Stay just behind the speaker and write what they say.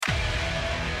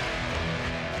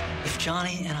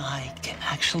Johnny and I can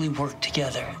actually work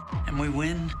together and we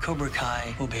win, Cobra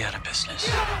Kai will be out of business.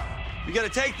 We gotta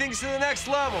take things to the next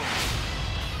level.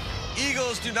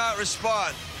 Eagles do not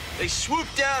respond. They swoop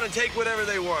down and take whatever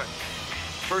they want.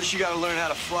 First, you gotta learn how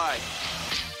to fly.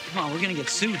 Come on, we're gonna get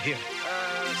sued here.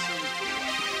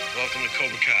 Welcome to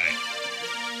Cobra Kai.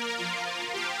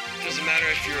 Doesn't matter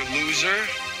if you're a loser,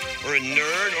 or a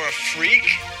nerd, or a freak.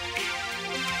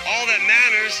 All that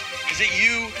matters is that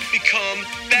you become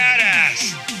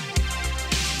badass.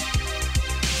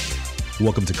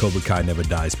 Welcome to Cobra Kai Never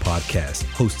Dies podcast,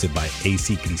 hosted by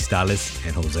AC Cristales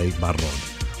and Jose Barron.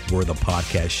 We're the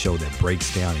podcast show that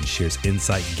breaks down and shares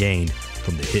insight gained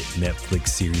from the hit Netflix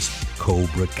series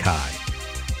Cobra Kai.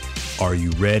 Are you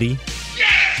ready?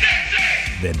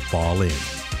 Yes! Then fall in.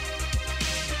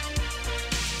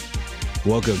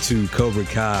 Welcome to Cobra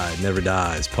Kai Never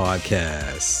Dies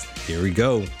podcast. Here we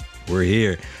go. We're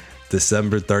here.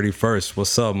 December 31st.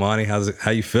 What's up, Monty? How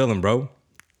you feeling, bro?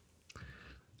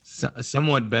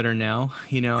 Somewhat better now,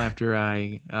 after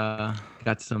I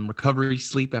got some recovery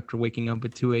sleep after waking up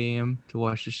at 2 a.m. to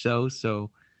watch the show. So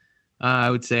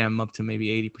I would say I'm up to maybe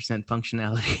 80%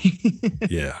 functionality.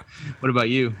 Yeah. What about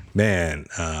you? Man,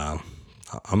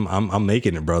 I'm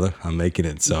making it, brother. I'm making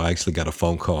it. So I actually got a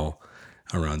phone call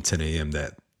around 10 a.m.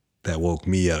 that woke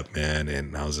me up, man.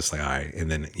 And I was just like, all right. And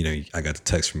then, I got the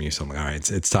text from you. So I'm like, all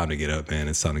right, it's time to get up, man.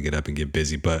 It's time to get up and get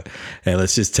busy. But hey,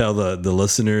 let's just tell the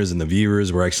listeners and the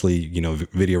viewers, we're actually,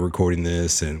 video recording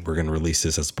this and we're going to release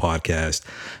this as a podcast.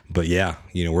 But yeah,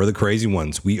 we're the crazy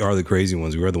ones. We are the crazy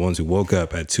ones. We are the ones who woke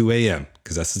up at 2 a.m.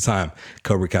 because that's the time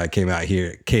Cobra Kai came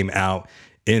out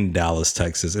in Dallas,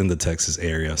 Texas, in the Texas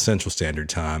area, Central Standard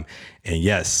Time. And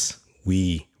yes,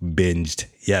 we binged.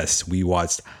 Yes, we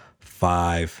watched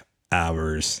 5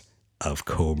 hours of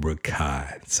Cobra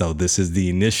Kai. So this is the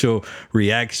initial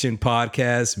reaction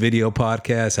podcast, video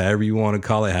podcast, however you want to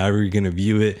call it, however you're going to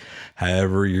view it,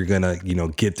 however you're going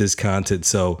to, get this content.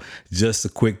 So just a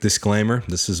quick disclaimer.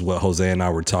 This is what Jose and I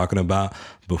were talking about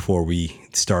before we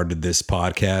started this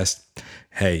podcast.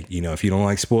 Hey, if you don't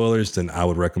like spoilers, then I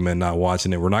would recommend not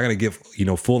watching it. We're not going to give,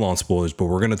 full on spoilers, but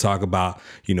we're going to talk about,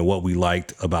 what we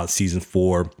liked about season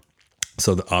 4.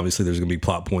 So obviously there's going to be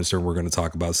plot points that we're going to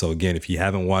talk about. So again, if you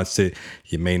haven't watched it,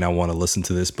 you may not want to listen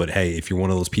to this, but hey, if you're one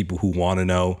of those people who want to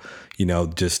know,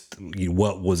 just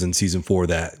what was in season 4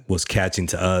 that was catching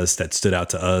to us, that stood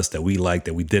out to us, that we liked,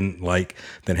 that we didn't like,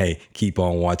 then hey, keep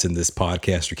on watching this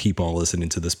podcast or keep on listening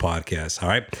to this podcast. All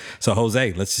right. So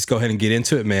Jose, let's just go ahead and get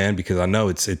into it, man, because I know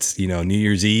it's New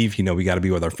Year's Eve, we got to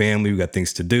be with our family. We got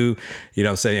things to do,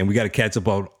 and we got to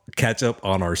catch up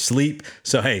on our sleep.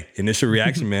 So hey, initial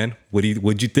reaction, man.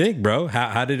 What'd you think, bro?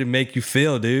 How did it make you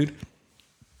feel, dude?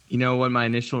 What my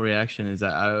initial reaction is,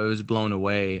 I was blown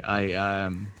away.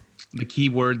 The key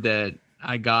word that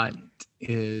I got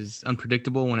is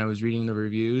unpredictable when I was reading the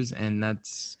reviews, and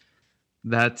that's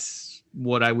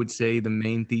what I would say the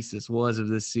main thesis was of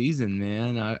this season,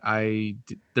 man.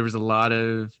 There was a lot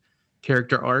of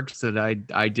character arcs that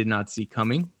I did not see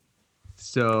coming.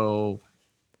 So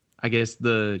I guess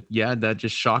that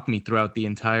just shocked me throughout the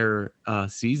entire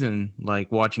season,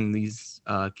 like watching these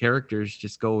characters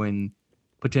just go in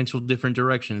potential different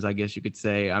directions, I guess you could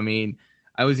say. I mean,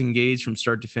 I was engaged from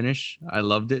start to finish. I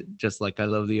loved it, just like I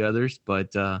love the others.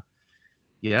 But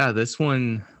this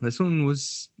one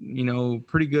was,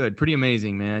 pretty good, pretty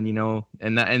amazing, man.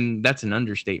 And that's an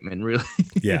understatement, really.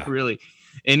 Yeah, really.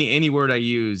 Any word I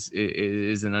use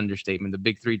is an understatement. The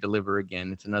big 3 deliver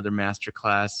again. It's another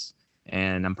masterclass.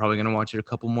 And I'm probably going to watch it a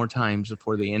couple more times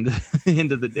before the end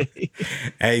of the day.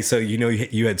 Hey, so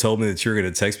you had told me that you were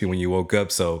going to text me when you woke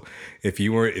up. So if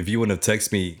you wouldn't have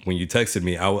texted me when you texted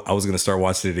me, I was going to start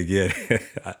watching it again.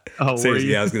 Oh, were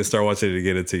you? Yeah, I was going to start watching it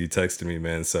again until you texted me,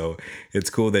 man. So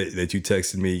it's cool that you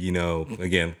texted me,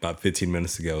 again, about 15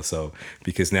 minutes ago. So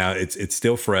because now it's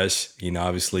still fresh,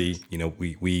 obviously,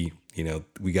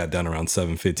 we got done around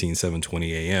 7:15,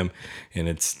 7:20 a.m. and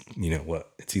it's,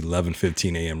 it's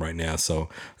 11:15 a.m. right now. So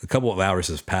a couple of hours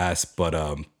has passed, but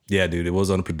yeah, dude, it was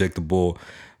unpredictable.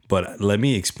 But let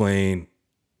me explain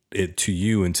it to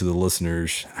you and to the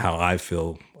listeners how I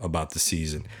feel about the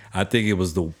season. I think it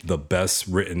was the best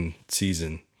written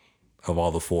season of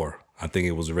all the 4. I think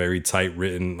it was very tight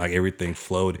written, like everything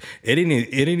flowed. It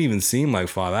didn't even seem like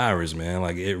 5 hours, man.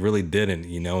 Like it really didn't,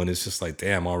 and it's just like,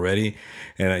 damn, already.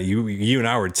 And you and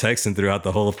I were texting throughout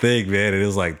the whole thing, man. And it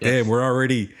was like, damn, we're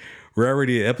already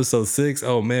at episode 6.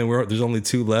 Oh man, there's only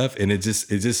 2 left. And it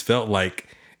just felt like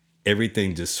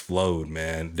everything just flowed,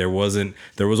 man. There was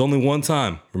only one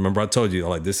time. Remember I told you,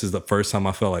 like, this is the first time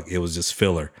I felt like it was just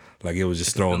filler. Like it was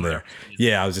just thrown there.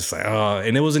 Yeah, I was just like,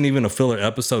 and it wasn't even a filler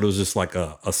episode. It was just like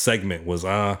a segment was,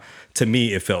 to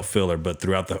me, it felt filler, but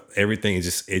throughout everything,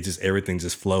 everything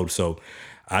just flowed. So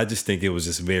I just think it was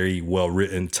just very well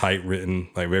written, tight written,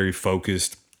 like very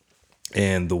focused.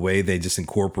 And the way they just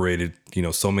incorporated,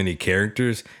 so many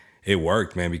characters, it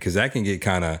worked, man, because that can get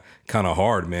kind of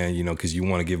hard, man, because you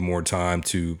want to give more time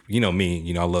to,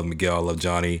 me, I love Miguel, I love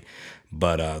Johnny,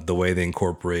 but the way they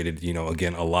incorporated,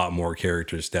 again, a lot more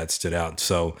characters that stood out.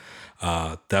 So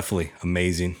definitely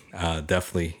amazing.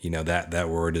 Definitely, that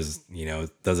word is,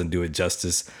 doesn't do it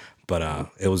justice, but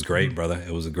it was great, brother.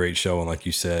 It was a great show. And like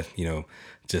you said,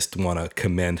 just want to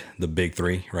commend the big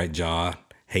three, right? John,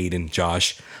 Hayden,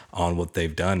 Josh, on what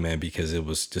they've done, man, because it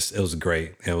was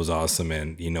great. It was awesome.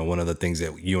 And, one of the things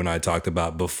that you and I talked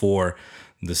about before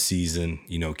the season,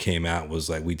 came out was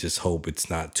like, we just hope it's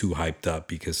not too hyped up,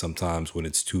 because sometimes when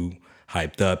it's too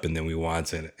hyped up and then we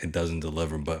watch it, it doesn't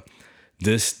deliver. But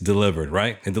this delivered,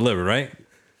 right? It delivered, right?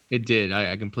 It did.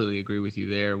 I completely agree with you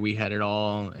there. We had it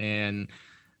all, and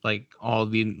like all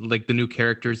the new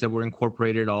characters that were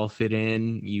incorporated all fit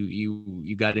in.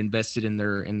 You got invested in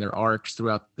their arcs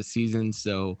throughout the season.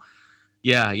 So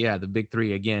yeah, the big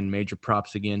three, again, major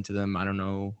props again to them. I don't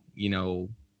know,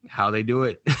 how they do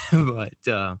it, but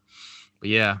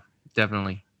yeah,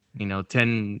 definitely.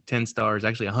 10 stars,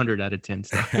 actually 100 out of 10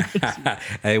 stars.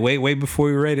 Hey, wait before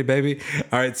we rate it, baby.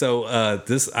 All right, so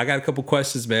I got a couple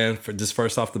questions, man. For just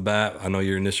first off the bat, I know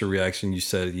your initial reaction, you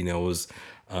said, it was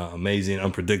amazing,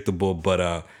 unpredictable,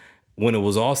 but when it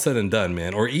was all said and done,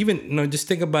 man, or even, just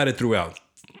think about it throughout.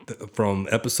 From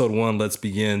episode 1, Let's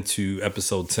Begin, to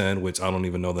episode 10, which I don't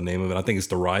even know the name of it. I think it's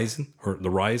The Rise, or The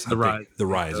Rise? The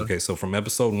Rise. Okay, so from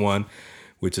episode 1,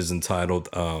 which is entitled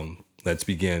Let's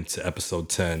Begin, to episode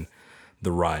 10,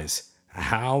 The Rise.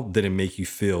 How did it make you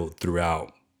feel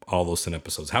throughout all those 10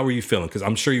 episodes? How were you feeling? Because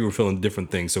I'm sure you were feeling different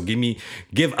things. So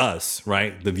give us,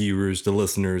 right, the viewers, the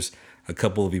listeners, a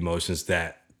couple of emotions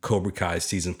that Cobra Kai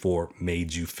season 4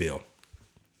 made you feel.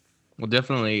 Well,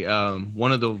 definitely.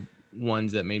 One of the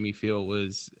ones that made me feel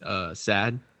was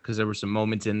sad, because there were some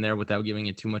moments in there, without giving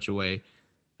it too much away,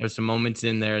 there's some moments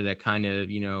in there that kind of,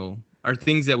 are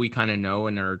things that we kind of know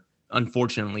and are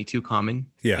unfortunately too common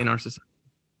in our society.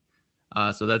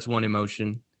 So that's one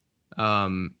emotion.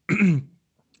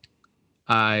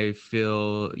 I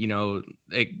feel,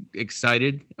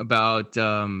 excited about,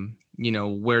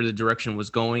 where the direction was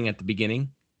going at the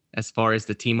beginning, as far as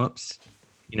the team ups,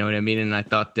 you know what I mean? And I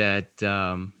thought that,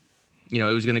 it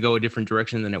was going to go a different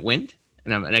direction than it went.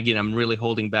 And again, I'm really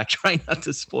holding back, trying not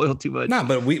to spoil too much. No,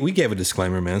 but we gave a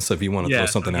disclaimer, man. So if you want to throw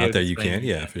something out there, you can.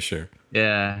 Yeah, for sure.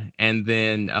 Yeah. And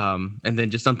then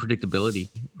just unpredictability,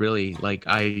 really. Like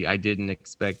I didn't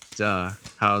expect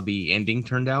how the ending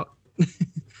turned out.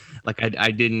 Like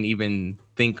I didn't even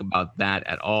think about that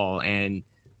at all. And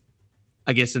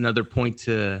I guess another point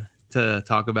to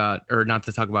talk about, or not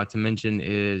to talk about, to mention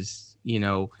is,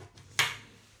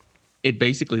 it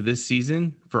basically, this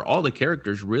season, for all the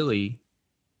characters, really,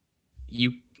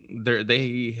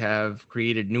 they have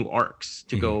created new arcs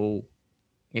to go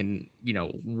in,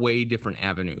 way different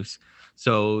avenues.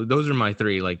 So those are my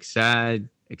three, like sad,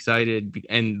 excited,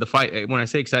 and the fight. When I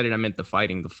say excited, I meant the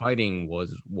fighting. The fighting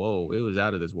was, whoa, it was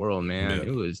out of this world, man. Yeah.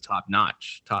 It was top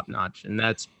notch, and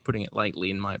that's putting it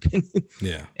lightly, in my opinion.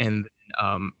 Yeah. And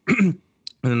and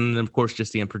then of course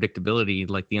just the unpredictability,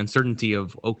 like the uncertainty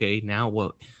of, okay, now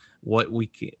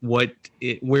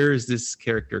where is this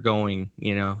character going?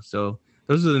 So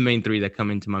those are the main three that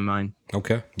come into my mind.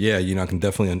 Okay. Yeah. I can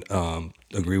definitely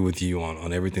agree with you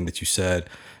on everything that you said.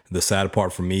 The sad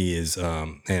part for me is,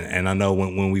 and I know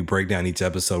when we break down each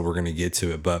episode, we're going to get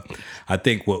to it, but I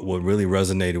think what really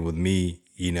resonated with me,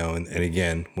 and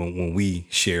again, when we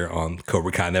share on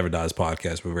Cobra Kai Never Dies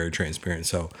podcast, we're very transparent.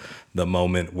 So the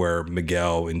moment where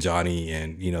Miguel and Johnny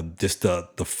and, just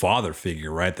the father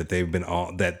figure, right, that they've been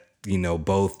all that,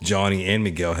 both Johnny and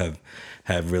Miguel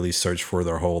have really searched for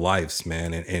their whole lives,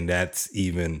 man. And that's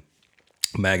even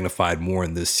magnified more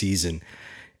in this season.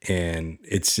 And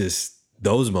it's just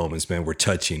those moments, man, were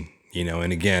touching,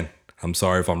 and again, I'm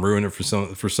sorry if I'm ruining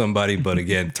it for somebody, but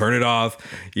again, turn it off,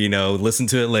 listen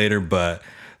to it later. But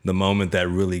the moment that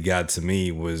really got to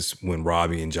me was when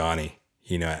Robbie and Johnny,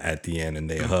 at the end, and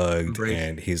they hugged,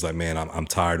 and he's like, man, I'm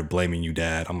tired of blaming you,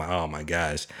 Dad. I'm like, oh my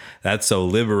gosh, that's so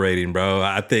liberating, bro.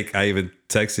 I think I even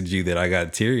texted you that I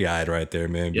got teary eyed right there,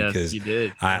 man, because you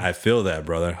did. I feel that,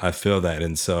 brother. I feel that.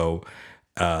 And so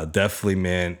definitely,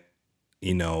 man,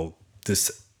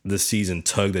 this the season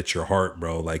tugged at your heart,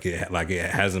 bro, like it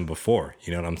hasn't before.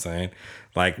 You know what I'm saying?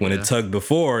 Like when it tugged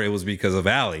before, it was because of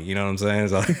Allie. You know what I'm saying?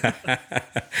 So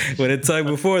when it tugged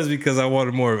before, it's because I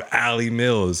wanted more of Allie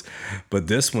Mills. But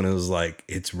this one, it was like,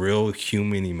 it's real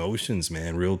human emotions,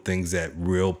 man. Real things that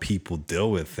real people deal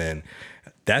with. And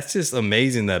that's just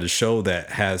amazing that a show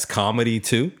that has comedy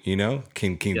too, you know,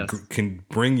 can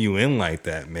bring you in like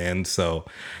that, man. So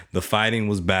the fighting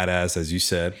was badass, as you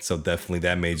said. So definitely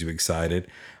that made you excited.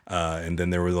 And then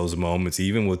there were those moments,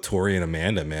 even with Tori and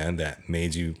Amanda, man, that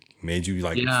made you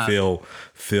like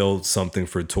feel something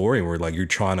for Tori, where like you're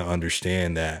trying to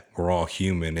understand that we're all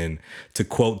human. And to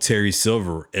quote Terry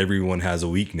Silver, everyone has a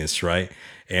weakness, right?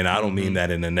 And I don't mean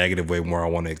that in a negative way where I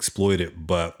want to exploit it,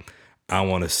 but I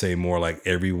want to say more like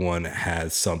everyone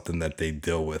has something that they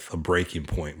deal with, a breaking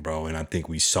point, bro. And I think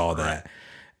we saw that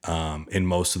in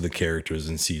most of the characters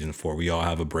in season 4. We all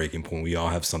have a breaking point. We all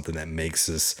have something that makes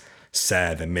us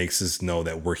sad, that makes us know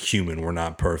that we're human. We're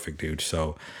not perfect, dude.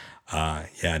 So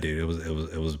yeah, dude,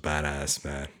 it was badass,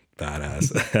 man.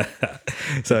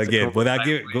 Badass. So again,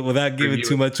 without giving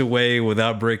too much away,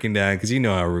 without breaking down, because you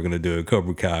know how we're gonna do it.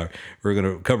 Cobra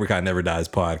Kai Never Dies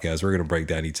podcast. We're gonna break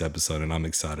down each episode, and I'm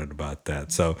excited about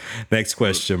that. So next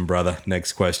question, brother.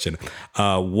 Next question.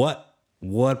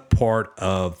 What part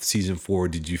of season 4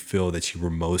 did you feel that you were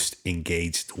most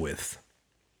engaged with?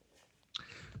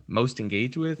 Most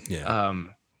engaged with? Yeah.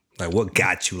 Like what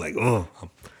got you? Like, oh,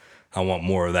 I want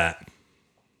more of that.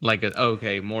 Like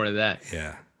more of that.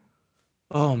 Yeah.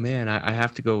 Oh man, I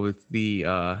have to go with the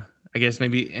I guess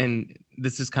maybe, and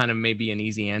this is kind of maybe an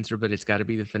easy answer, but it's got to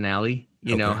be the finale.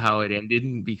 You know how it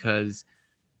ended, because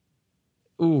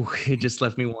it just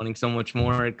left me wanting so much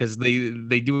more, because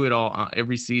they do it all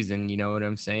every season. You know what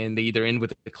I'm saying? They either end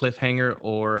with a cliffhanger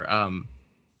or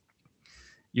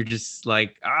you're just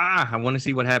like, I want to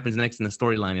see what happens next in the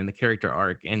storyline and the character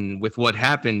arc. And with what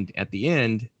happened at the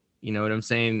end, you know what I'm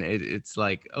saying? It's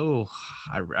like,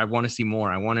 I want to see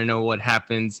more. I want to know what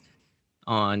happens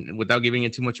without giving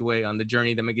it too much away, on the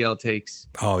journey that Miguel takes.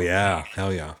 Oh yeah,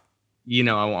 hell yeah. You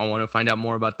know, I want to find out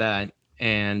more about that.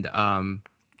 And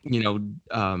you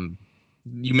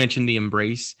mentioned the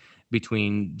embrace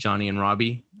between Johnny and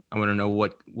Robbie. I want to know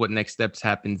what next steps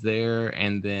happens there,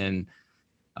 and then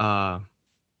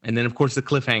of course the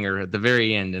cliffhanger at the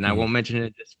very end. And I won't mention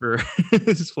it just for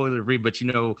spoiler free, but you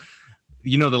know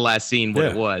the last scene, what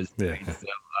it was. Yeah. So,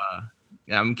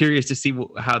 I'm curious to see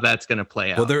how that's going to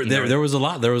play out. Well, there was a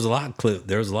lot of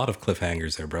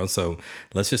cliffhangers there, bro. So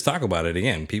let's just talk about it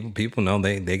again. People know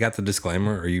they got the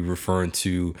disclaimer. Are you referring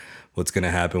to what's going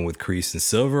to happen with Kreese and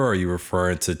Silver? Or are you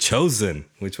referring to Chosen?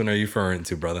 Which one are you referring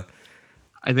to, brother?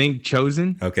 I think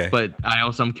Chosen. Okay. But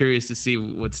I'm curious to see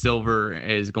what Silver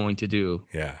is going to do.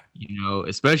 Yeah. You know,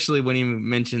 especially when he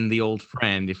mentioned the old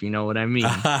friend, if you know what I mean.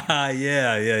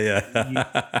 Yeah.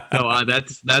 So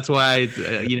that's why it's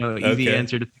easy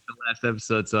answer to pick the last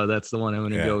episode. So that's the one I'm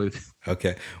going to go with.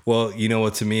 Okay. Well, you know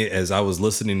what? To me, as I was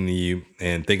listening to you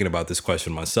and thinking about this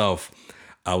question myself,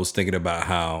 I was thinking about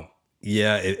how.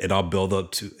 Yeah, it all built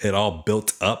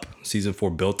up. Season 4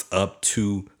 built up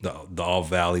to the All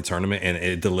Valley tournament, and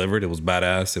it delivered. It was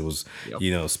badass. It was,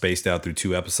 spaced out through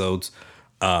 2 episodes.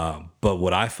 But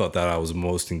what I felt that I was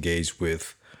most engaged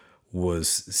with was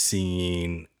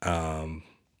seeing,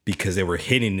 because they were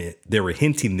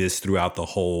hinting this throughout the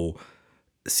whole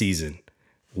season,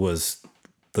 was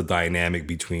the dynamic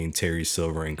between Terry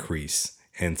Silver and Kreese.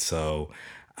 And so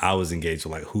I was engaged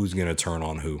with like, who's going to turn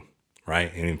on who?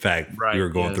 Right. And in fact, we were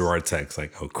going through our text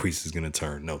like, Kreese is going to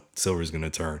turn. No, Silver's going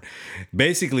to turn.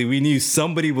 Basically, we knew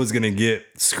somebody was going to get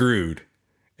screwed,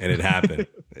 and it happened.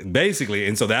 Basically.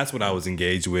 And so that's what I was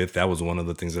engaged with. That was one of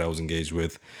the things that I was engaged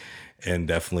with. And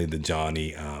definitely the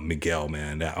Johnny Miguel,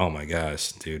 man. That, oh my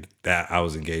gosh, dude, that I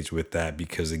was engaged with that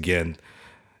because, again,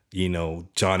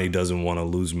 Johnny doesn't want to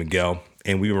lose Miguel.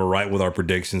 And we were right with our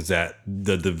predictions that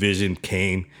the division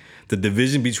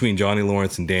between Johnny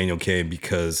Lawrence and Daniel came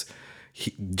because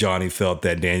Johnny felt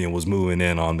that Daniel was moving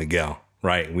in on Miguel,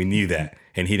 right? We knew that,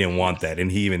 and he didn't want that,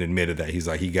 and he even admitted that. He's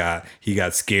like, he got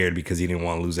scared because he didn't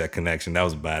want to lose that connection. That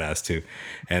was badass too,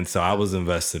 and so I was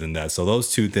invested in that. So those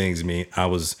 2 things, I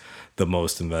was the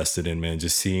most invested in, man.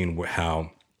 Just seeing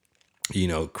how,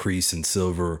 Kreese and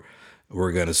Silver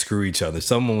were gonna screw each other.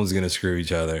 Someone was gonna screw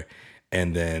each other,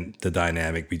 and then the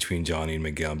dynamic between Johnny and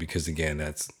Miguel, because again,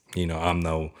 that's.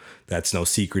 That's no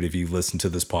secret if you've listened to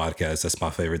this podcast. That's my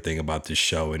favorite thing about this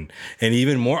show. And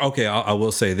even more, okay, I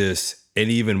will say this, and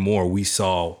even more, we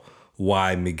saw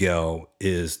why Miguel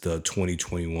is the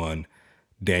 2021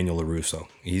 Daniel LaRusso.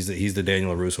 He's the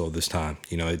Daniel LaRusso of this time.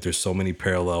 You know, there's so many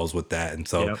parallels with that, and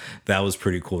so that was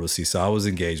pretty cool to see. So I was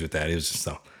engaged with that. It was just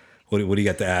so. What do you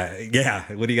got to add? Yeah,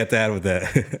 what do you got to add with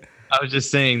that? I was just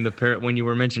saying when you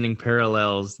were mentioning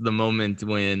parallels, the moment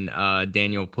when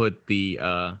Daniel put the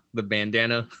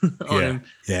bandana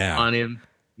on him,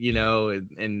 you know,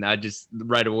 and I just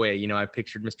right away, you know, I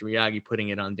pictured Mr. Miyagi putting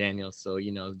it on Daniel. So,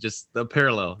 you know, just the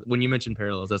parallel. When you mentioned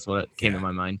parallels, that's what came to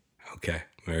my mind. Okay,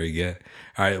 very good.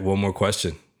 All right, one more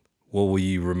question. What will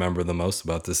you remember the most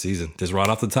about this season? Just right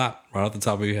off the top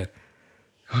of your head.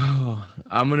 Oh,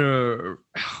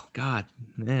 God,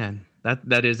 man,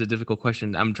 that is a difficult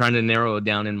question. I'm trying to narrow it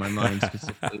down in my mind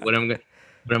specifically what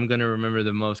I'm gonna remember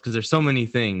the most, because there's so many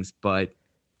things. But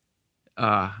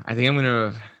I think I'm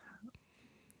gonna.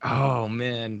 Oh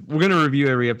man, we're gonna review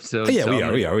every episode. Oh, yeah, so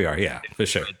we are, yeah, for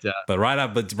sure. But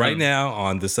right now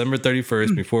on December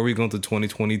 31st, before we go into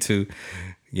 2022,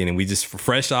 you know, we just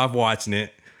fresh off watching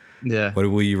it. Yeah. What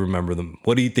will you remember them?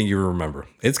 What do you think you remember?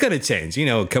 It's gonna change. You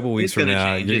know, a couple weeks from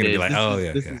now, you're gonna be like,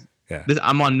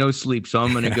 I'm on no sleep, so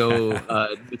I'm gonna go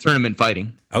the tournament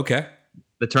fighting. Okay.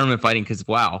 The tournament fighting, because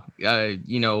wow,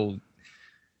 you know,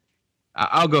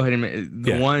 I'll go ahead and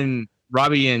the one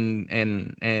Robbie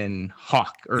and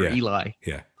Hawk or Eli.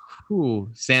 Yeah. Whoo,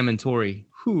 Sam and Tori.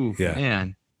 Whoo,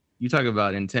 man, you talk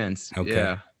about intense. Okay.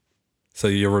 Yeah. So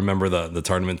you'll remember the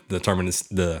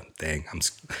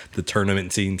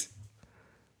tournament scenes.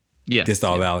 Yeah, just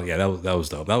all about that was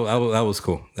dope. That was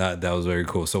cool. That was very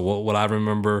cool. So what I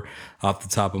remember off the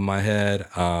top of my head,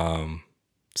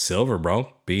 Silver,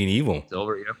 bro, being evil.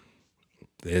 Silver, yeah.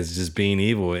 It's just being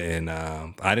evil, and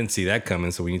I didn't see that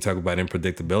coming. So when you talk about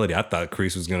unpredictability, I thought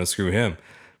Kreese was gonna screw him,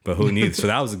 but who knew? So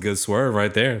that was a good swerve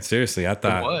right there. Seriously, I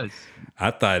thought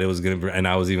it was gonna be, and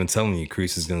I was even telling you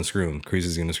Kreese is gonna screw him. Kreese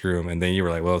is gonna screw him, and then you were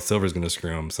like, well, Silver's gonna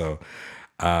screw him. So,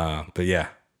 but yeah,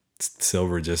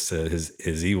 Silver just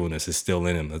his evilness is still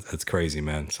in him. That's crazy,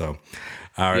 man. So,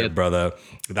 all right, brother.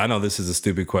 I know this is a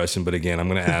stupid question, but again, I'm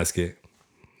gonna ask it.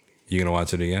 You gonna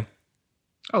watch it again?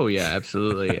 Oh yeah,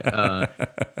 absolutely.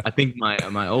 I think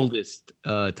my oldest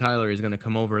Tyler is gonna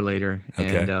come over later,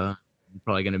 and I'm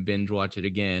probably gonna binge watch it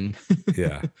again.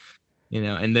 Yeah. You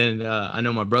know, and then I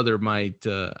know my brother might,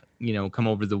 you know, come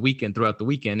over throughout the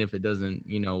weekend if it doesn't,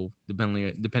 you know,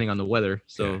 depending on the weather.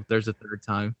 So there's a third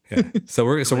time. Yeah. So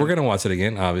we're gonna watch it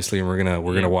again, obviously, and we're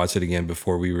gonna watch it again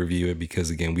before we review it, because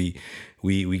again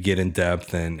we get in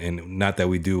depth, and not that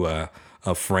we do a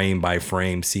frame by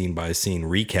frame, scene by scene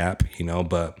recap, you know,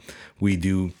 but we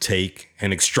do take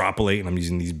and extrapolate, and I'm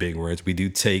using these big words. We do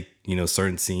take, you know,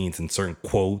 certain scenes and certain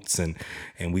quotes, and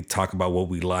we talk about what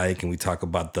we like, and we talk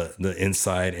about the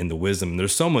insight and the wisdom. And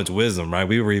there's so much wisdom, right?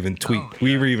 We were even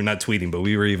we were even not tweeting, but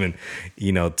we were even,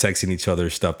 you know, texting each other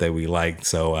stuff that we liked.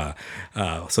 So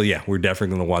yeah, we're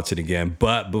definitely gonna watch it again.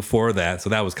 But before that,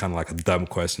 so that was kind of like a dumb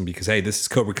question, because hey, this is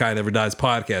Cobra Kai Never Dies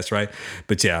podcast, right?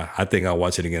 But yeah, I think I'll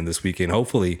watch it again this weekend.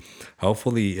 Hopefully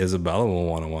Isabella will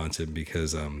want to watch it,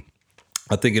 because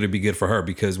I think it'd be good for her,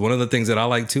 because one of the things that I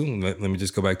like too, let me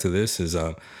just go back to this, is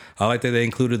I like that they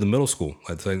included the middle school.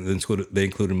 They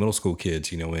included middle school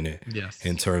kids, you know, in it. Yes.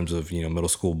 In terms of, you know, middle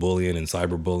school bullying and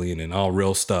cyberbullying and all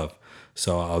real stuff.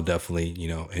 So I'll definitely, you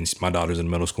know, and my daughter's in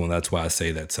middle school, and that's why I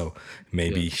say that. So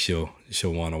maybe she'll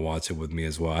want to watch it with me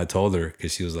as well. I told her,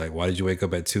 because she was like, "Why did you wake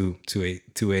up at 2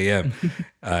 a.m.?"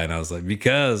 And I was like,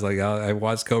 "Because like I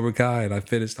watched Cobra Kai and I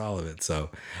finished all of it." So,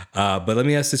 but let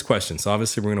me ask this question. So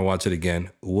obviously we're gonna watch it again.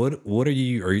 What are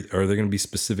there gonna be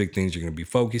specific things you're gonna be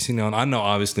focusing on? I know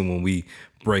obviously when we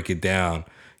break it down,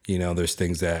 you know, there's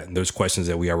questions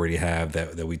that we already have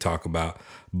that we talk about.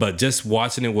 But just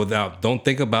watching it don't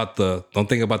think about the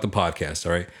podcast,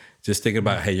 all right? Just think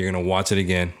about, hey, you're going to watch it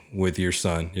again with your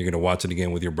son. You're going to watch it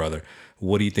again with your brother.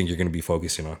 What do you think you're going to be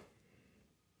focusing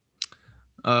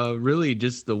on? Really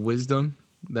just the wisdom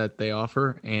that they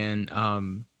offer,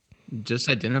 and just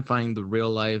identifying the real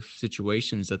life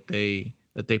situations that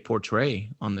they portray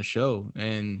on the show.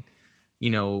 And, you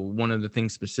know, one of the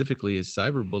things specifically is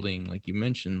cyberbullying, like you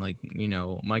mentioned. Like, you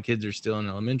know, my kids are still in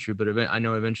elementary, but I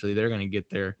know eventually they're going to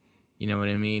get there. You know what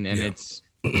I mean? And it's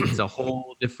a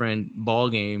whole different ball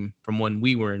game from when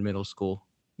we were in middle school.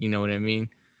 You know what I mean?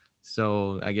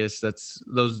 So I guess that's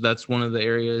one of the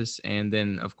areas. And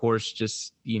then of course,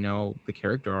 just, you know, the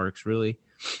character arcs, really,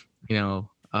 you know,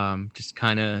 just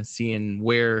kind of seeing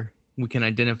where we can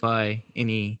identify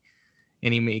any,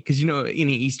 because, you know,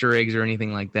 any Easter eggs or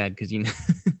anything like that, because, you know,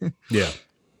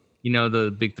 you know,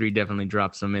 the big three definitely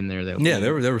dropped some in there.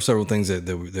 There were several things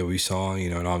that we saw,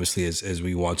 you know, and obviously as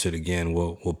we watch it again,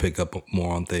 we'll pick up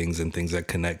more on things and things that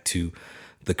connect to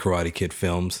the Karate Kid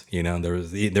films. You know, there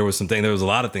was a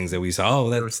lot of things that we saw. Oh,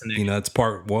 that's that's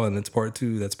part 1, that's part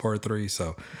 2, that's part 3.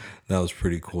 So that was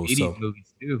pretty cool. 80s So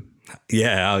movies too.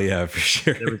 yeah, oh yeah, for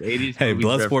sure. There was 80s. Hey,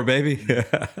 Bloodsport, baby.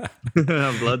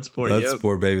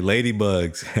 Bloodsport, baby.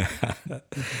 Ladybugs.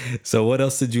 So what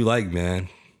else did you like, man?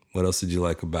 What else did you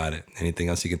like about it? Anything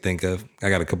else you can think of? I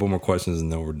got a couple more questions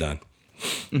and then we're done.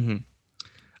 Mm-hmm.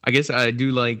 I guess I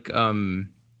do like, the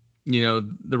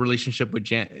relationship with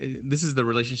this is the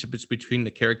relationship between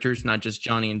the characters, not just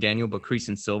Johnny and Daniel, but Kreese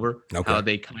and Silver. Okay. How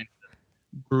they kind of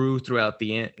grew throughout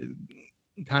the end.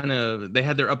 They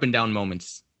had their up and down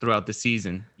moments throughout the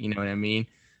season. You know what I mean?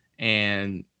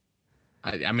 And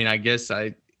I guess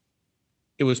it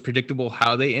was predictable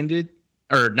how they ended,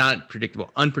 or not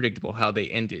predictable, unpredictable how they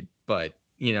ended. But,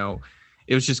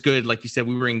 it was just good. Like you said,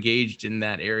 we were engaged in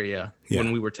that area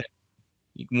when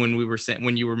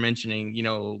when you were mentioning,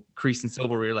 Kreese and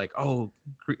Silver, we were like, oh,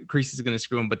 Kreese is going to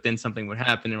screw him. But then something would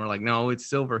happen and we're like, no, it's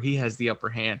Silver. He has the upper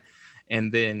hand.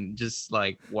 And then just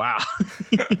like, wow.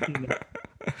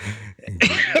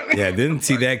 Yeah, didn't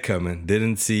see that coming.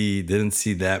 Didn't see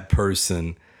that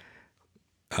person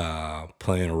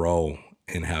playing a role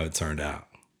in how it turned out.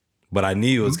 But I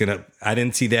knew it was I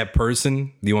didn't see that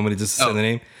person. Do you want me to just say the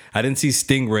name? I didn't see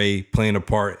Stingray playing a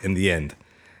part in the end.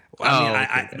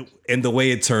 And the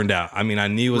way it turned out. I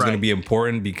knew it was going to be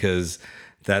important because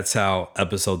that's how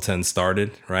episode 10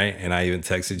 started, right? And I even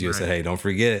texted you and said, hey, don't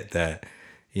forget that,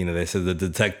 they said the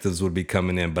detectives would be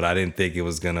coming in, but I didn't think it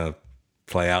was going to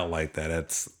play out like that.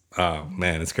 That's, oh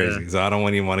man, it's crazy. Yeah. So I don't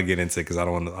even want to get into it because I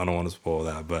don't want to spoil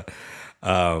that. But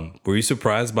were you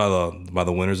surprised by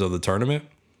the winners of the tournament?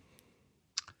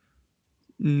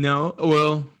 No,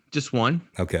 well, just one.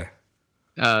 Okay.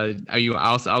 Are you?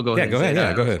 I'll go ahead. Yeah, go ahead.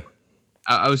 Yeah, go ahead.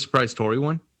 I was surprised Tori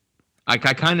won. I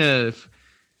think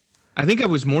I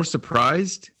was more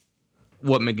surprised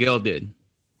what Miguel did.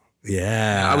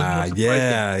 Yeah,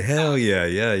 hell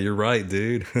yeah. You're right,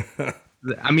 dude.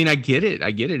 I get it.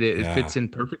 It fits in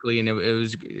perfectly, and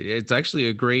it's actually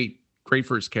a great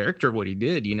for his character what he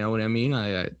did. You know what I mean?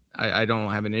 I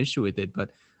don't have an issue with it, but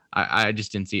I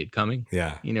just didn't see it coming.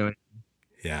 Yeah.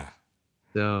 Yeah.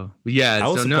 So yeah, I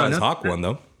was surprised Hawk won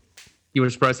though. You were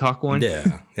surprised Hawk won?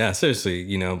 Yeah. Seriously,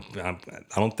 I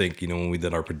don't think when we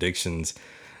did our predictions,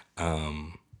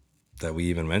 that we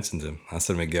even mentioned him. I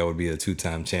said Miguel would be a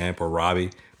 2-time champ or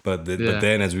Robbie, but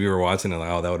then as we were watching it, like,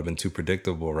 oh, that would have been too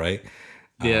predictable, right?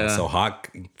 Yeah. So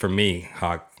Hawk, for me,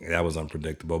 that was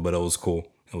unpredictable, but it was cool.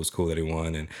 It was cool that he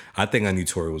won, and I think I knew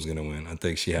Tori was going to win. I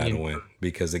think she had to win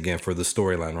because, again, for the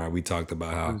storyline, right? We talked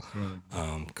about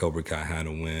how Cobra Kai had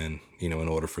to win, in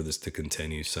order for this to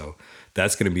continue. So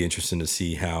that's going to be interesting to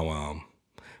see how.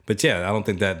 But yeah, I don't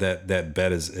think that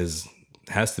bet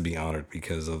has to be honored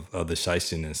because of the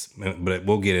shystiness. But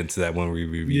we'll get into that when we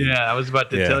review. Yeah, I was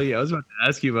about to tell you. I was about to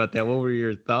ask you about that. What were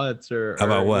your thoughts,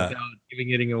 about what? Without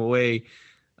giving away,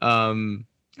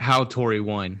 how Tori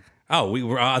won?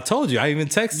 Oh, I told you. I even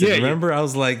texted. Yeah, remember?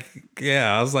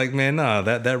 Yeah. I was like, man, no,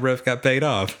 that ref got paid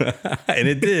off, and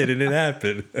it did, and it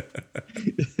happened.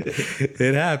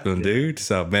 It happened, dude.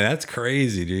 So, man, that's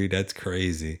crazy, dude. That's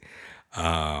crazy.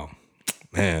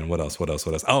 Man, what else?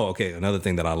 Oh, okay. Another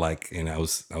thing that I like, and I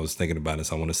was thinking about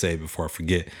this. I want to say it before I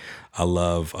forget. I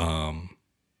love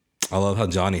how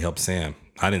Johnny helped Sam.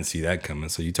 I didn't see that coming.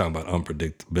 So you talking about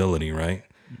unpredictability, right?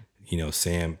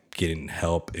 Sam getting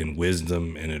help and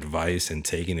wisdom and advice and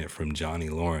taking it from Johnny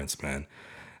Lawrence, man,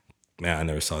 I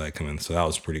never saw that coming. So that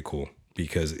was pretty cool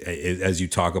because as you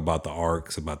talk about the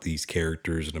arcs, about these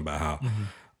characters and about how,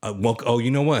 you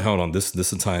know what? Hold on. This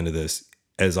will tie into this.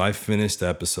 As I finished the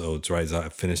episodes, right? As I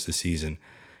finished the season,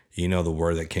 the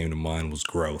word that came to mind was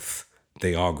growth.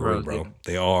 They all grew, bro. Yeah.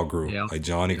 They all grew. Yeah. Like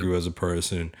Johnny grew as a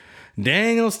person.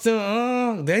 Daniel's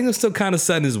still kind of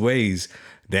set in his ways.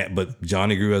 But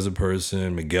Johnny grew as a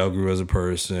person. Miguel grew as a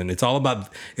person. It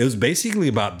was basically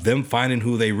about them finding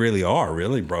who they really are,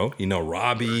 really, bro.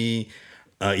 Robbie,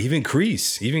 even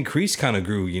Kreese kind of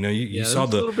grew. You saw a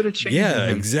little bit of change. Yeah,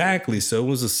 exactly. So it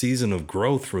was a season of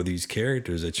growth for these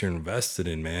characters that you're invested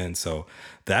in, man. So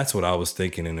that's what I was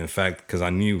thinking. And in fact, because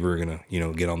I knew we were gonna,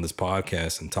 get on this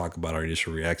podcast and talk about our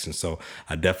initial reaction. So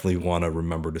I definitely want to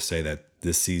remember to say that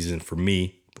this season, for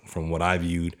me, from what I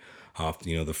viewed.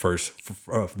 The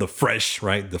fresh,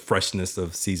 right? The freshness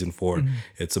of season 4.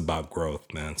 It's about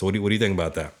growth, man. So what do you think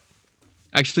about that?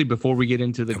 Actually, before we get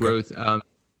into the growth,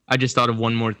 I just thought of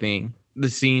one more thing. The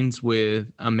scenes with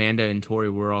Amanda and Tori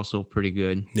were also pretty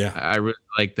good. Yeah, I really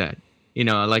like that.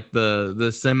 I like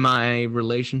the semi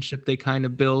relationship they kind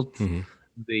of built.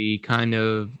 The kind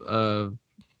of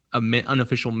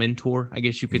unofficial mentor, I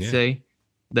guess you could say.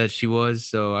 that she was.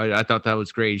 So I thought that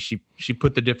was great. She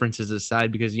put the differences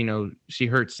aside because she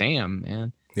hurt Sam,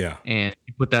 man, Yeah. and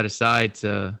she put that aside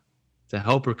to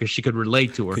help her because she could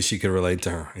relate to her. Because she could relate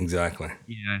to her. Exactly.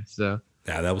 Yeah. So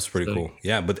Yeah, that was pretty cool.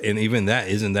 Yeah, but and even that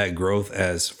isn't that growth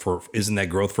for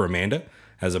Amanda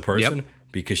as a person? Yep.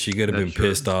 Because she could have been That's true.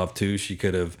 pissed off too. She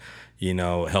could have,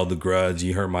 held the grudge.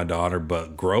 You hurt my daughter,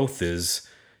 but growth is,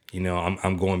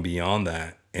 I'm going beyond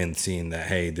that and seeing that,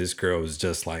 hey, this girl is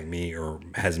just like me or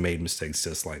has made mistakes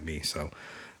just like me. So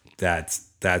that's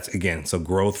again, so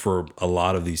growth for a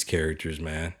lot of these characters,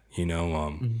 man.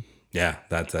 Yeah,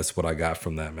 that's what I got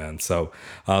from that, man. So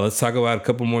let's talk about a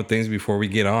couple more things before we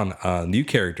get on. New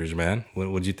characters, man.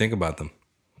 What'd you think about them?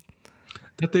 I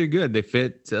thought they're good. They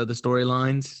fit the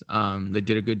storylines. They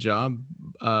did a good job.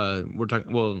 We're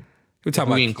talking. Well, We're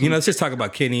talking about, let's just talk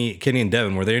about Kenny and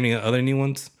Devin. Were there any other new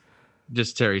ones?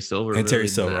 just Terry Silver. And Terry really,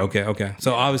 Silver. but, Okay.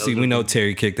 So obviously we know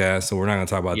Terry kicked ass, so we're not going to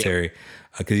talk about Yeah. Terry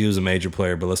because he was a major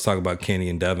player. But let's talk about Kenny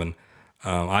and Devin.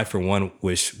 I, for one,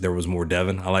 wish there was more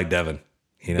Devin. I like Devin.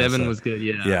 Devin was good.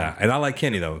 Yeah. Yeah, and I like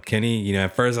Kenny though. Kenny,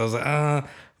 at first I was like,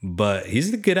 but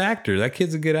he's a good actor. That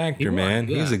kid's a good actor, man.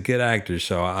 yeah. He's a good actor,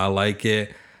 so I like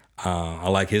it. I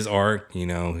like his art.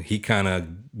 He kind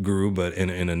of grew, but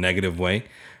in a negative way.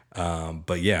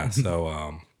 But yeah,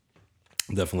 so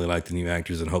definitely like the new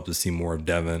actors and hope to see more of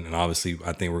Devin. And obviously,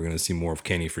 I think we're going to see more of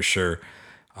Kenny for sure.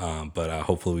 But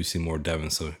hopefully we see more of Devin.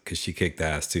 So because she kicked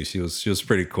ass too, she was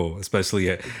pretty cool,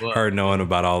 especially her knowing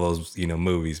about all those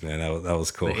movies, man. That was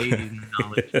cool. The 80s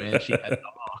knowledge, man. She had it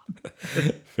all.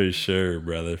 For sure,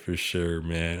 brother. For sure,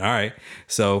 man. All right.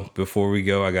 So before we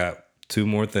go, I got three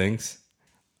more things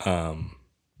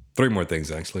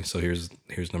actually. So here's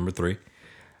number 3.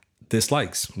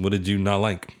 Dislikes. What did you not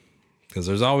like? Because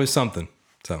there's always something.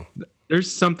 So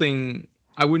There's something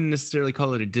I wouldn't necessarily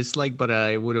call it a dislike, but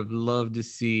I would have loved to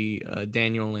see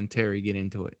Daniel and Terry get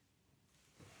into it.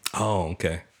 oh,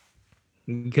 okay.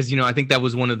 Because I think that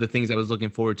was one of the things I was looking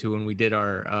forward to when we did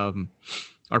our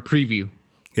preview.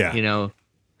 Yeah.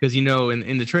 Because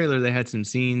in the trailer they had some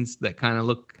scenes that kind of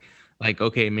look like,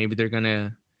 okay, maybe they're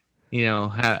gonna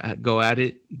go at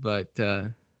it, but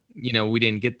we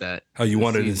didn't get that. Oh, you this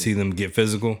wanted to season. see them get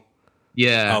physical?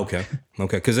 Yeah. Oh, okay.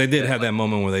 Because they did have that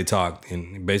moment where they talked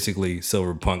and basically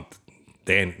Silver punked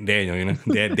Daniel,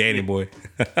 Danny boy.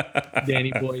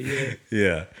 Danny boy. Yeah.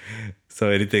 Yeah. So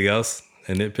anything else?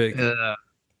 A nitpick?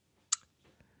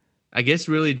 I guess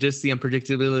really just the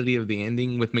unpredictability of the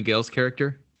ending with Miguel's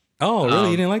character. Oh,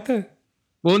 really? You didn't like that?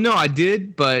 Well, no, I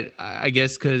did, but I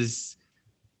guess because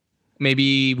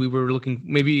maybe we were looking.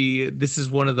 Maybe this is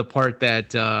one of the part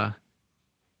that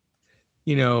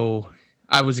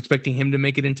I was expecting him to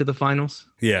make it into the finals.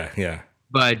 Yeah.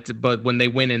 But when they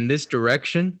went in this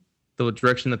direction, the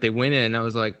direction that they went in, I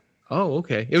was like, oh,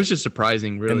 okay. It was just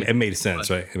surprising, really. It made sense,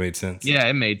 right? It made sense. Yeah,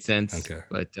 it made sense. Okay.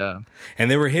 But And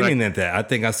they were hinting at that. I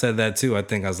think I said that too. I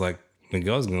think I was like,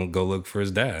 Miguel's going to go look for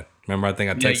his dad. Remember, I think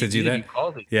I texted you did. that? You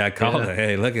called it. Yeah, I called it.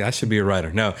 Hey, look, I should be a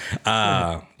writer. No.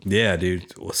 Yeah,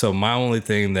 dude. So my only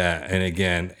thing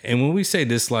and when we say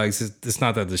dislikes, it's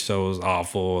not that the show is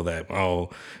awful, that,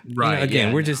 Right,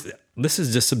 yeah, we're just, this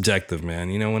is just subjective, man.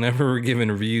 Whenever we're giving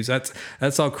reviews,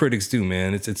 that's all critics do,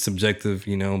 man. It's subjective,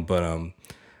 but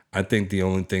I think the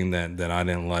only thing that I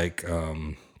didn't like,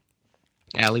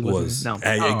 Allie was no.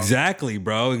 exactly,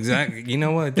 bro. Exactly. You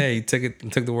know what? Hey, took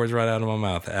the words right out of my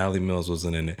mouth. Allie Mills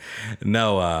wasn't in it.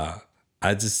 No,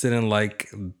 I just didn't like.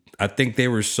 I think they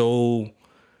were so.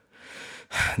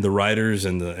 The writers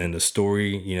and the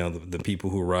story, the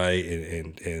people who write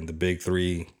and the big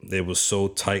three, they was so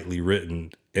tightly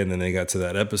written, and then they got to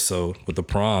that episode with the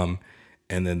prom,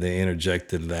 and then they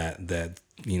interjected that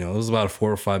it was about a 4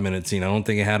 or 5 minute scene. I don't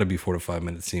think it had to be 4 to 5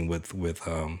 minute scene with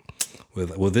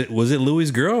was it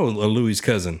Louis' girl or Louis'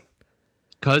 cousin?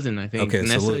 Cousin, I think. Okay,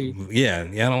 so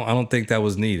I don't think that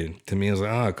was needed. To me, I was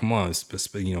like, come on,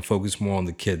 focus more on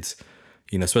the kids.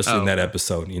 Especially in that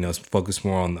episode. Focus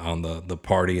more on the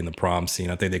party and the prom scene.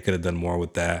 I think they could have done more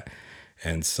with that,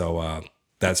 and so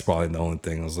that's probably the only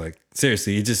thing. I was like,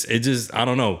 seriously, it just I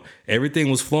don't know. Everything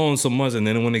was flowing so much, and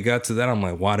then when it got to that, I'm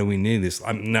like, why do we need this?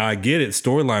 Now I get it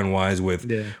storyline wise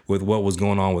with what was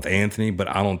going on with Anthony, but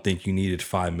I don't think you needed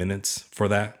 5 minutes for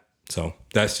that. So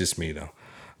that's just me though.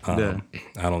 I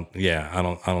don't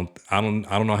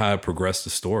know how to progress the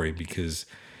story because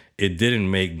it didn't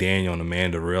make Daniel and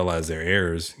Amanda realize their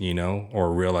errors,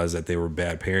 or realize that they were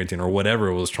bad parenting or whatever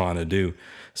it was trying to do.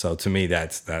 So to me,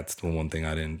 that's the one thing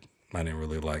I didn't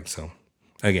really like. So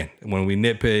again, when we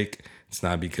nitpick, it's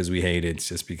not because we hate it. It's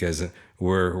just because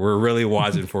we're really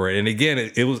watching for it. And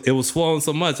again, it was flowing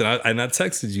so much. And I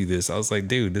texted you this. I was like,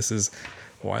 dude, this is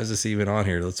why is this even on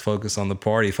here? Let's focus on the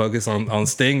party. Focus on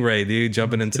Stingray, dude,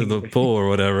 jumping into the pool or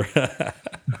whatever.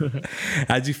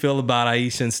 How'd you feel about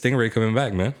Aisha and Stingray coming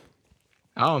back, man?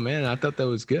 Oh man, I thought that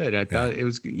was good. I thought it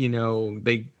was,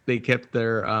 they kept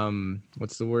their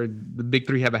what's the word? The big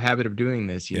three have a habit of doing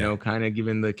this, you know, kind of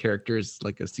giving the characters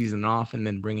like a season off and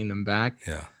then bringing them back.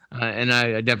 Yeah. And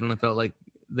I definitely felt like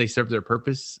they served their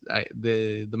purpose.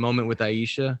 The moment with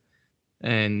Aisha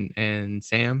and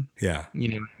Sam. Yeah. You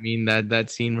know what I mean?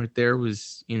 That scene right there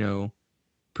was,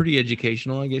 pretty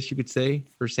educational, I guess you could say,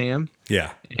 for Sam.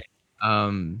 Yeah.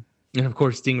 And of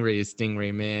course, Stingray is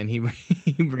Stingray, man. He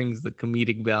brings the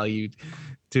comedic value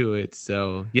to it.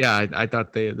 So yeah, I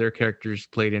thought their characters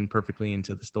played in perfectly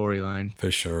into the storyline.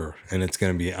 For sure. And it's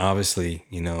going to be, obviously,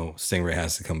 Stingray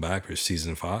has to come back for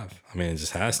season 5. I mean, it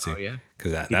just has to. Oh, yeah.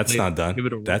 Because that's not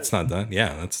done. That's not done.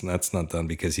 Yeah, that's not done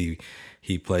because he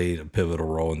played a pivotal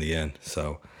role in the end.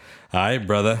 So, all right,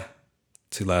 brother.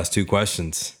 Last two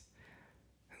questions.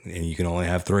 And you can only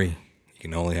have 3.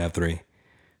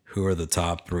 Who are the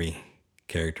top 3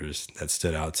 characters that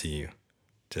stood out to you?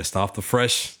 Just off the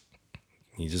fresh.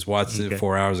 You just watched it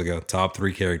 4 hours ago. Top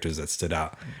 3 characters that stood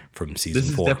out from season 4.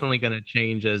 This is definitely going to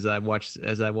change as I watch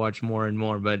more and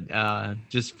more. But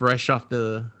just fresh off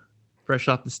the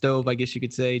stove, I guess you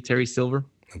could say, Terry Silver.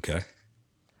 Okay.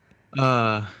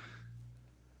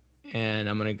 And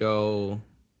I'm gonna go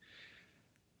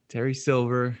Terry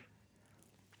Silver.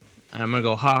 And I'm gonna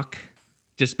go Hawk,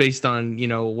 just based on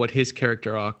what his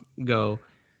character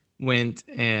went,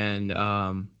 and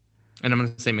I'm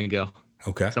gonna say Miguel.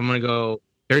 Okay. So I'm gonna go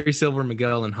Terry Silver,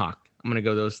 Miguel, and Hawk. I'm gonna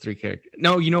go those 3 characters.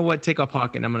 No, you know what? Take off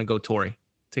Hawk, and I'm gonna go Tori.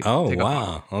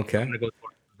 Wow. Okay. I'm gonna go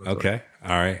Tori. Okay.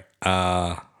 All right.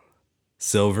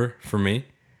 Silver for me.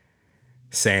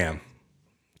 Sam.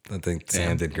 I think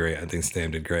Sam did great.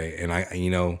 And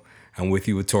I'm with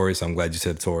you with Tori, so I'm glad you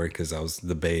said Tori because I was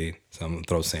debating. So I'm gonna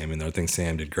throw Sam in there. I think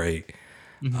Sam did great.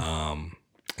 Mm-hmm.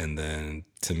 And then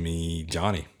to me,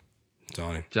 Johnny.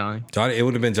 It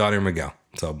would have been Johnny or Miguel.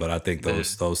 So, but I think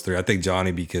those 3. I think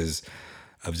Johnny because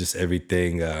of just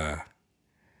everything, of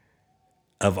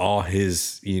all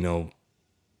his,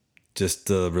 just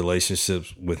the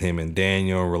relationships with him and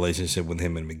Daniel, relationship with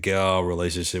him and Miguel,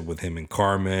 relationship with him and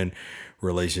Carmen,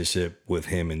 relationship with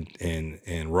him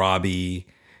and Robbie,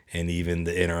 and even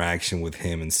the interaction with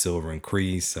him and Silver and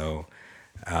Kreese. So,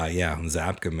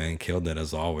 Zabka, man, killed it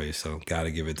as always. So, got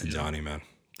to give it to Johnny, man.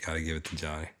 Got to give it to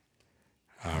Johnny.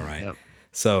 All right. Yep.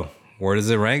 So, where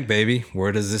does it rank, baby?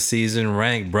 Where does this season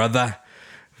rank, brother?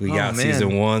 We got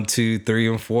season 1, 2, 3,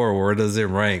 and 4. Where does it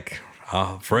rank?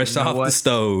 Fresh off the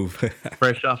stove.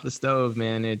 Fresh off the stove,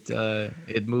 man.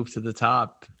 It moved to the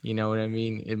top. You know what I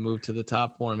mean? It moved to the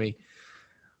top for me.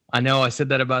 I know I said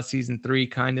that about season 3,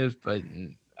 kind of, but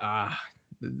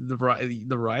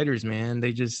the writers, man,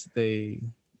 they just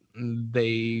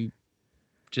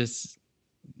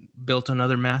built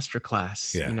another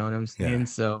masterclass. Yeah. You know what I'm saying? Yeah.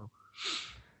 So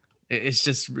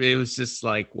it was just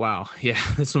like, wow, yeah,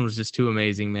 this one was just too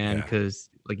amazing, man. Because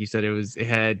like you said, it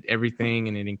had everything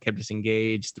and it kept us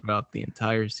engaged throughout the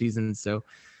entire season. So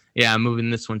yeah, I'm moving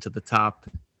this one to the top,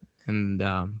 and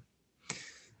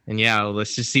yeah,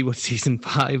 let's just see what season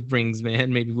 5 brings,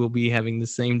 man. Maybe we'll be having the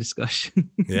same discussion.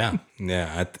 Yeah,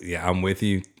 I'm with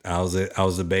you. I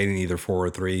was debating either 4 or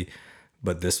 3,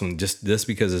 but this one just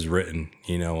because it's written.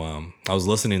 I was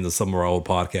listening to some of our old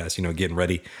podcasts, getting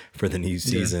ready for the new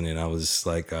season, and I was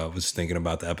like, I was thinking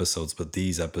about the episodes, but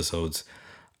these episodes,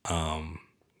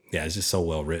 it's just so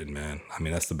well written, man. I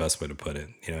mean, that's the best way to put it.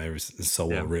 It's so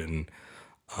well written.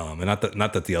 And not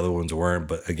that the other ones weren't,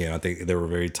 but again, I think they were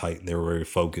very tight. They were very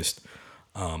focused.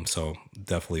 So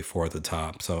definitely 4 at the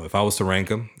top. So if I was to rank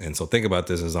them, and so think about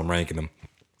this as I'm ranking them,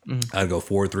 I'd go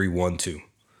 4, 3, 1, 2.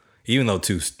 Even though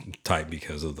 2's tight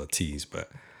because of the T's, but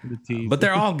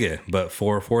they're all good. But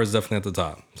 4 is definitely at the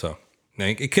top. So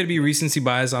it could be recency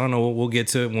bias. I don't know. We'll get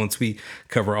to it once we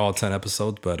cover all 10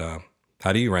 episodes. But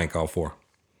how do you rank all 4?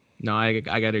 No, I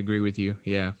got to agree with you.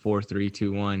 Yeah, 4, 3,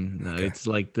 2, 1. Okay. It's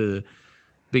like the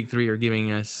big 3 are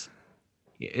giving us,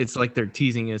 it's like they're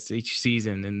teasing us each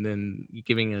season and then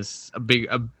giving us a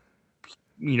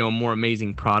more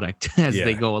amazing product as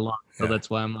they go along. So that's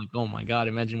why I'm like, oh my God,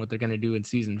 imagine what they're going to do in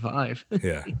season 5.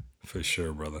 Yeah, for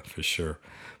sure, brother, for sure.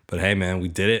 But hey, man, we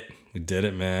did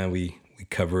it, man. We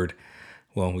covered,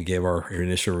 we gave our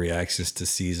initial reactions to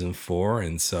season 4.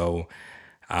 And so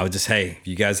I would just, hey, if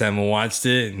you guys haven't watched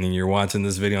it and you're watching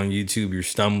this video on YouTube, you're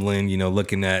stumbling,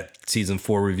 looking at season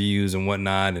 4 reviews and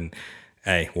whatnot, and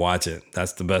hey, watch it.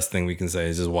 That's the best thing we can say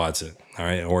is just watch it. All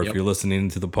right. Or if Yep. you're listening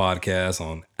to the podcast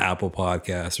on Apple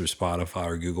Podcasts or Spotify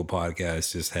or Google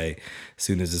Podcasts, just, hey, as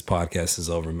soon as this podcast is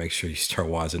over, make sure you start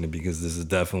watching it, because this is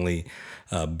definitely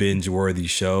a binge worthy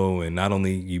show. And not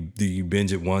only do you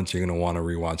binge it once, you're going to want to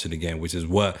rewatch it again, which is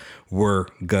what we're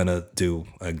going to do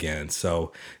again.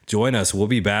 So join us. We'll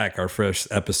be back. Our first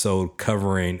episode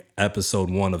covering episode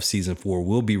 1 of season 4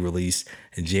 will be released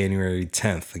on January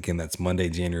 10th. Again, that's Monday,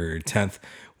 January 10th.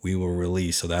 We will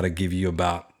release. So that'll give you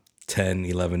about 10,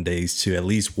 11 days to at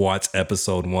least watch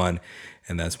episode 1.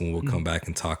 And that's when we'll come back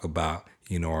and talk about,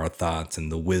 our thoughts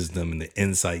and the wisdom and the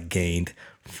insight gained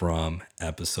from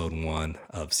episode 1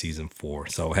 of season 4.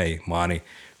 So, hey, Monty,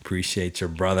 appreciate your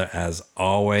brother as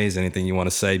always. Anything you want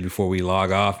to say before we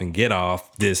log off and get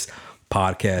off this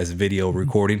podcast video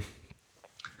recording?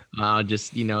 I'll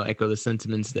just, echo the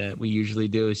sentiments that we usually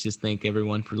do, is just thank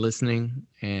everyone for listening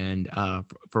and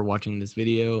for watching this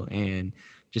video, and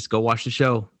just go watch the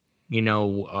show.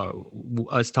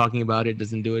 Us talking about it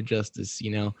doesn't do it justice.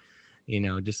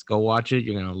 Just go watch it.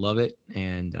 You're going to love it.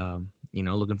 And,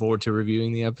 looking forward to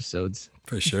reviewing the episodes.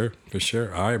 For sure.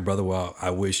 All right, brother. Well,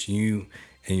 I wish you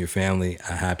and your family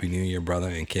a happy new year, brother.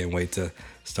 And can't wait to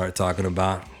start talking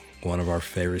about one of our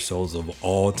favorite shows of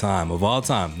all time.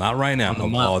 Not right now,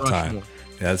 of all time.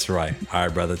 That's right. All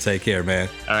right, brother. Take care, man.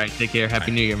 All right. Take care.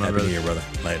 Happy New Year, my brother. Happy New Year, brother.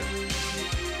 Later.